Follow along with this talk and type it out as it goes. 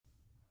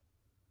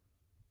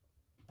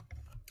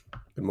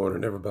Good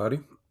morning, everybody.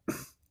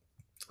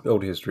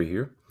 Old history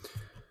here.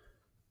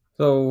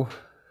 So,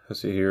 I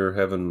sit here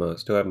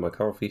still having my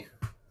coffee,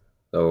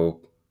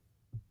 though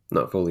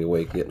not fully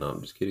awake yet. No,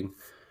 I'm just kidding.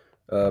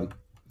 Um,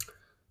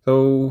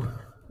 so,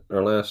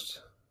 our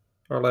last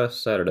our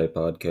last Saturday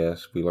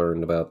podcast, we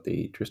learned about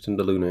the Tristan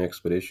da Luna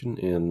expedition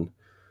in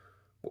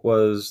what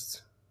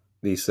was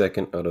the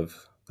second out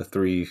of the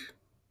three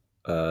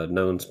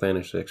known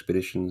Spanish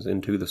expeditions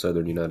into the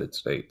southern United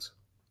States.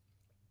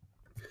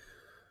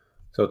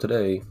 So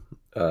today,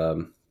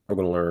 we're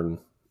going to learn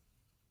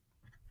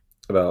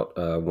about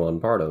Juan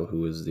Pardo,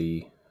 who was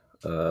the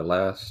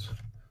last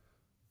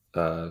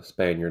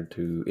Spaniard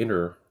to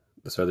enter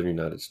the southern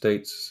United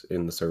States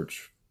in the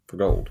search for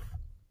gold.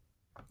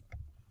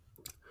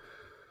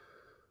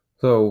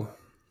 So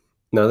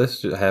now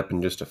this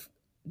happened just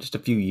a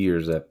few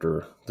years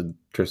after the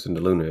Tristan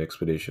da Luna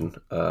expedition.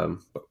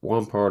 But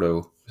Juan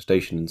Pardo was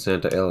stationed in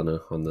Santa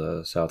Elena on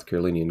the South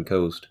Carolinian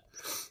coast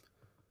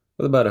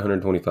with about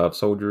 125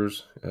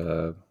 soldiers.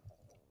 Now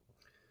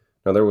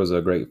there was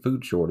a great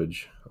food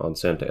shortage on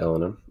Santa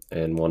Elena,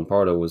 and Juan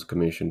Pardo was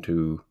commissioned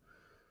to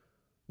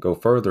go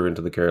further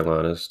into the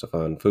Carolinas to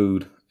find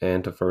food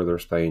and to further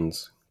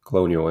Spain's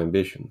colonial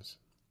ambitions.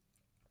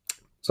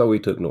 So he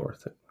took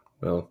north.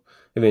 Well,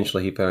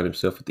 eventually he found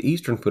himself at the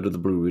eastern foot of the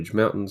Blue Ridge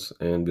Mountains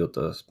and built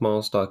a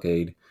small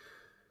stockade,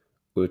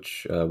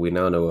 which we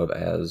now know of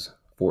as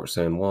Fort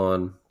San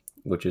Juan,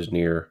 which is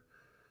near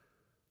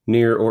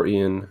or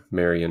in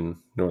Marion,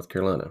 North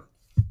Carolina.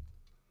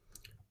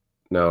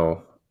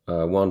 Now,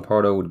 Juan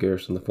Pardo would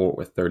garrison the fort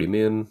with 30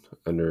 men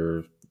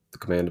under the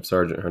command of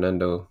Sergeant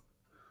Hernando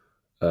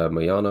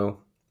Moyano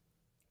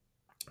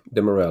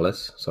de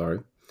Morales,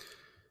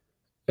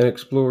 and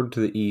explored to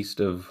the east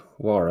of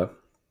Wara.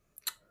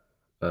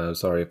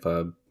 Sorry if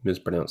I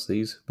mispronounced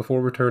these,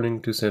 before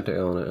returning to Santa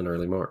Elena in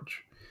early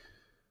March.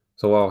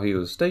 So while he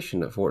was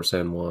stationed at Fort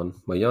San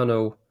Juan,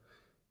 Moyano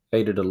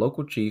aided a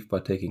local chief by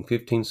taking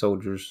 15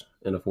 soldiers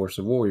and a force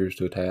of warriors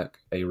to attack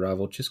a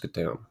rival Chisca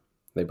town.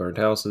 They burned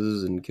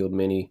houses and killed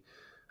many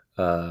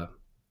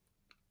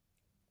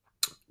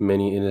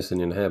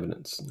innocent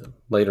inhabitants.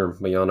 Later,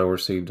 Moyano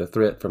received a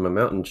threat from a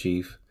mountain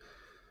chief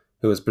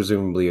who was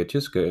presumably a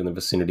Chisca in the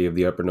vicinity of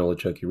the upper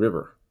Nolichucky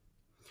River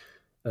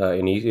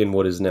in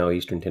what is now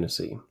eastern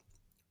Tennessee.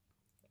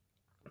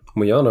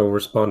 Moyano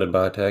responded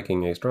by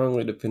attacking a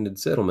strongly defended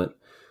settlement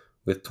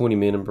with 20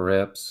 men and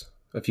perhaps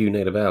a few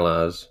native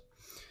allies.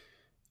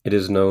 It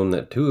is known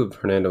that two of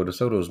Hernando de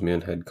Soto's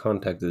men had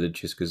contacted the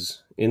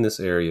Chiscas in this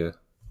area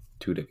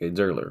 2 decades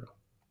earlier.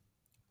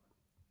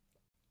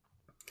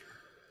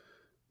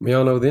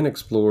 Moyano then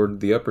explored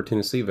the upper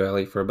Tennessee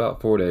Valley for about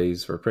 4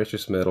 days for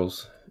precious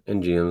metals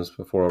and gems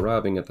before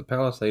arriving at the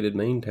palisaded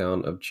main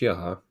town of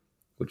Chiaja,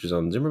 which is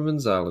on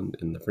Zimmerman's Island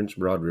in the French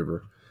Broad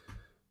River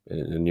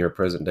near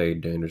present-day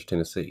Dandridge,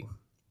 Tennessee.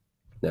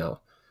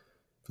 Now,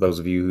 for those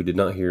of you who did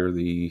not hear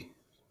the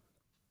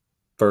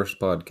first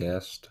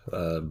podcast,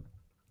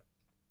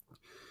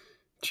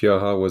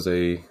 Chiaja was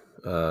a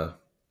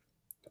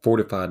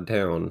fortified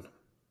town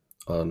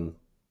on,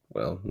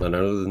 well, none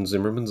other than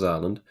Zimmerman's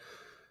Island.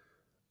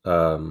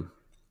 And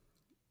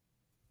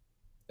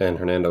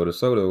Hernando de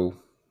Soto,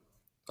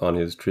 on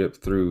his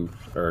trip down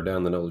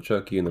the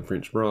Nolichucky and the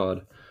French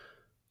Broad,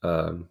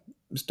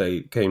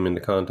 came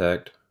into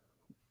contact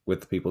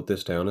with the people at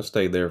this town and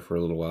stayed there for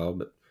a little while,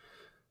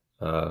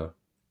 but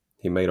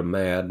he made them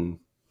mad and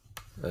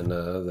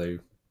they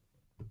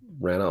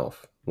ran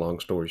off.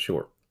 Long story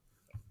short.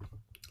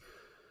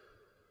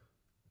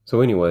 So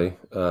anyway,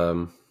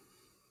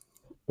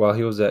 while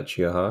he was at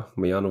Chiaja,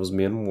 Moyano's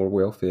men were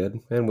well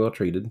fed and well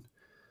treated,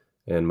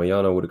 and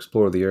Moyano would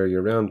explore the area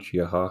around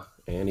Chiaja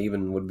and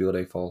even would build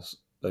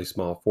a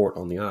small fort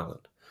on the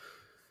island.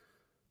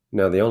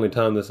 Now, the only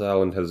time this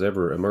island has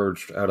ever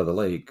emerged out of the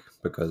lake,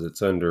 because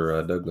it's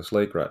under Douglas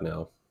Lake right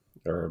now,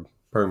 or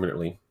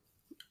permanently,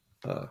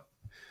 a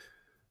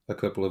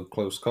couple of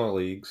close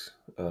colleagues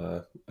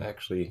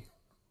actually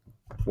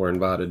were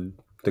invited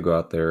to go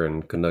out there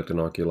and conduct an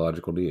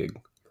archaeological dig.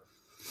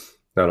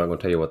 Now, I'm not going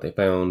to tell you what they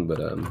found,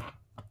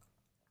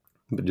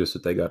 but just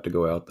that they got to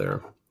go out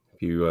there.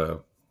 If you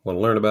want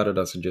to learn about it,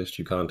 I suggest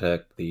you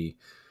contact the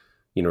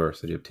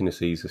University of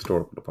Tennessee's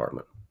Historical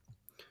Department.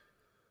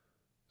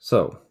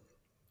 So,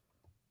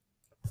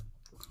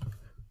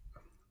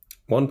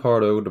 Juan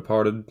Pardo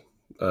departed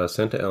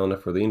Santa Elena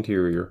for the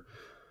interior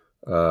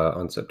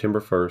on September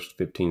 1st,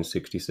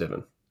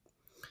 1567,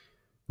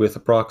 with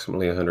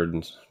approximately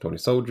 120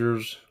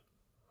 soldiers,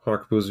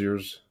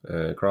 harquebusiers,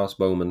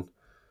 crossbowmen,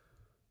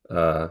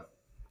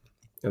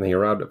 and he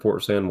arrived at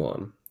Fort San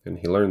Juan, and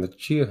he learned that the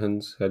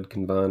Chiahans had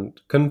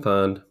confined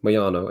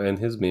Moyano and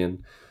his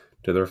men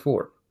to their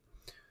fort.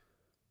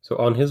 So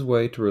on his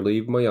way to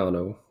relieve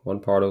Moyano, Juan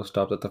Pardo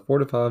stopped at the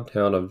fortified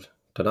town of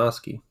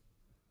Tanaski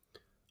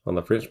on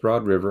the French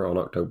Broad River on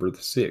October the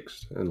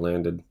 6th, and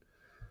landed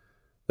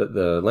that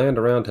the land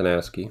around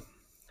Tanaski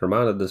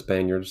reminded the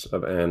Spaniards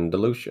of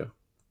Andalusia.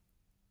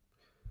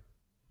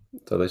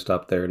 So they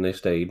stopped there and they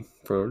stayed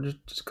for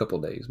just a couple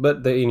of days.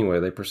 But they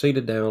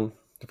proceeded down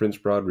the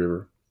French Broad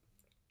River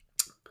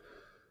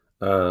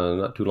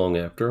not too long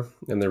after,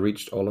 and they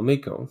reached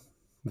Olmeco,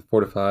 the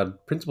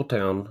fortified principal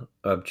town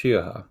of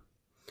Chiaja.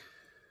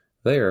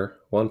 There,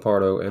 Juan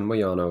Pardo, found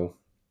Moyano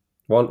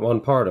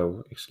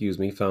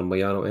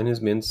and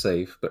his men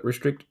safe but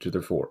restricted to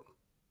their fort.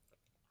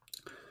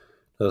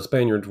 The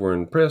Spaniards were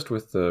impressed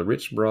with the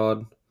rich,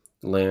 broad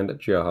land at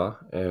Chiaja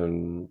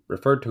and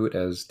referred to it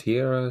as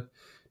Tierra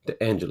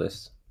de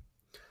Angeles,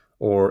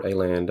 or a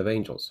land of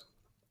angels.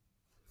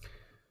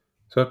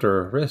 So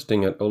after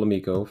resting at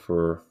Olmeco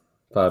for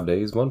 5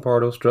 days, Juan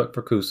Pardo struck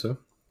for Cusa,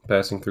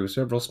 passing through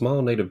several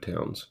small native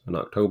towns. On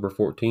October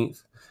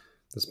 14th,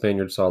 the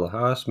Spaniards saw the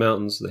highest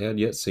mountains they had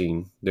yet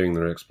seen during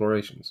their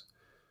explorations.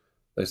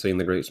 They seen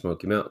the Great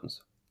Smoky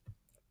Mountains.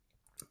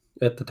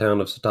 At the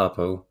town of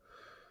Satapo,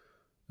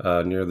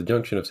 near the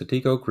junction of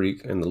Satico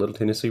Creek and the Little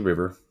Tennessee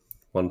River,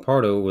 Juan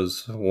Pardo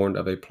was warned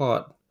of a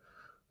plot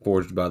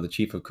forged by the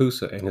chief of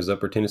Coosa and his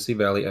Upper Tennessee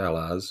Valley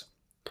allies,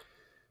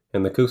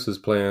 and the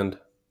Coosas planned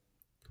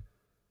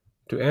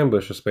to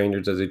ambush the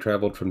Spaniards as they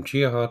traveled from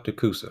Chiaja to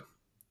Coosa.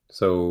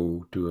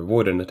 So, to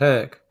avoid an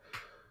attack,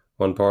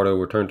 Juan Pardo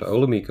returned to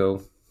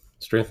Olmeco,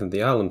 strengthened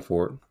the island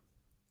fort.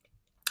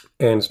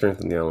 Juan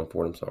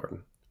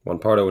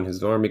Pardo and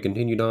his army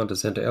continued on to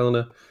Santa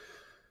Elena,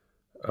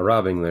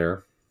 arriving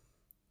there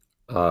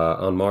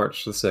on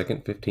March the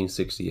 2nd,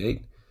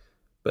 1568,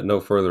 but no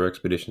further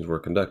expeditions were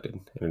conducted,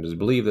 and it is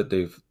believed that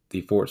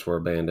the forts were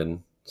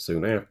abandoned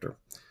soon after,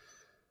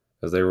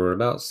 as there were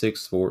about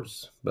 6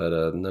 forts, but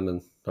I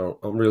don't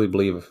really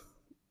believe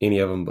any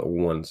of them but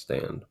one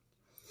stand.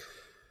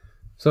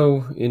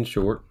 So, in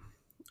short,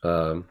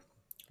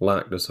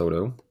 like De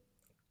Soto,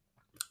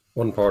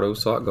 Juan Pardo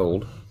sought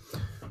gold,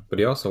 but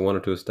he also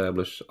wanted to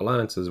establish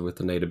alliances with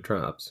the native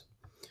tribes.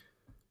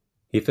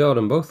 He failed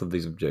in both of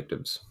these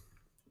objectives.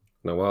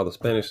 Now, while the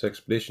Spanish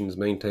expeditions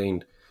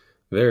maintained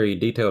very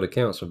detailed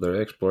accounts of their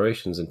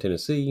explorations in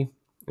Tennessee,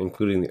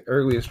 including the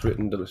earliest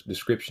written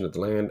description of the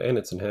land and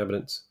its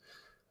inhabitants,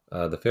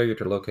 the failure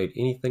to locate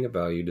anything of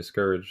value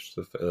discouraged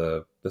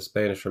the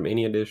Spanish from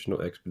any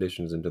additional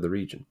expeditions into the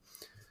region,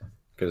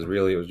 because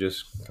really it was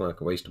just kind of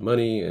like a waste of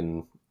money,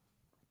 and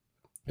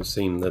it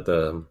seemed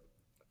that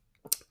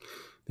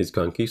these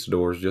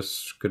conquistadors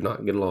just could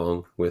not get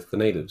along with the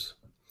natives.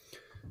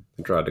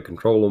 They tried to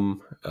control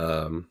them.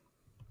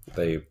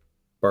 They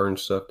burned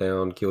stuff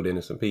down, killed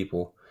innocent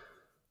people,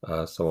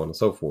 so on and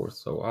so forth.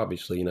 So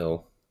obviously,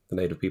 the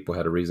native people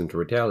had a reason to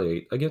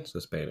retaliate against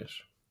the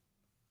Spanish.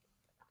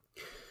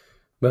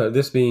 But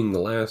this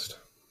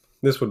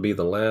would be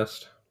the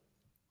last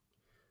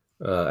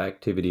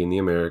activity in the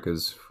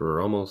Americas for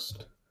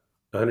almost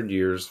 100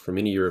 years for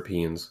many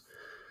Europeans,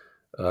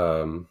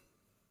 or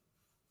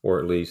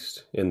at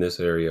least in this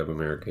area of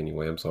America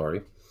anyway,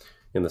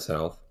 in the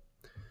South.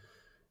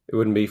 It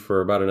wouldn't be for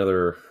about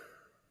another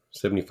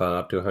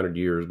 75 to 100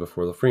 years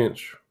before the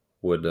French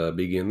would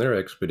begin their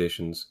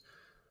expeditions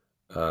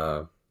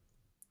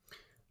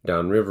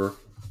downriver,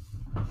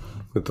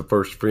 with the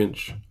first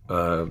French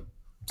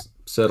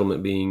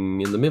settlement being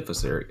in the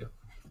Memphis area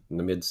in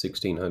the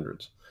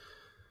mid-1600s.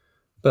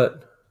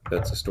 But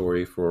that's a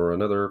story for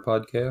another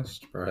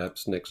podcast,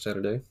 perhaps next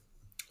Saturday.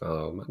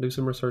 I might do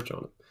some research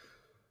on it.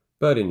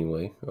 But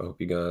anyway, I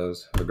hope you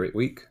guys have a great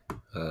week.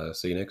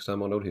 See you next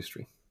time on Old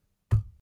History.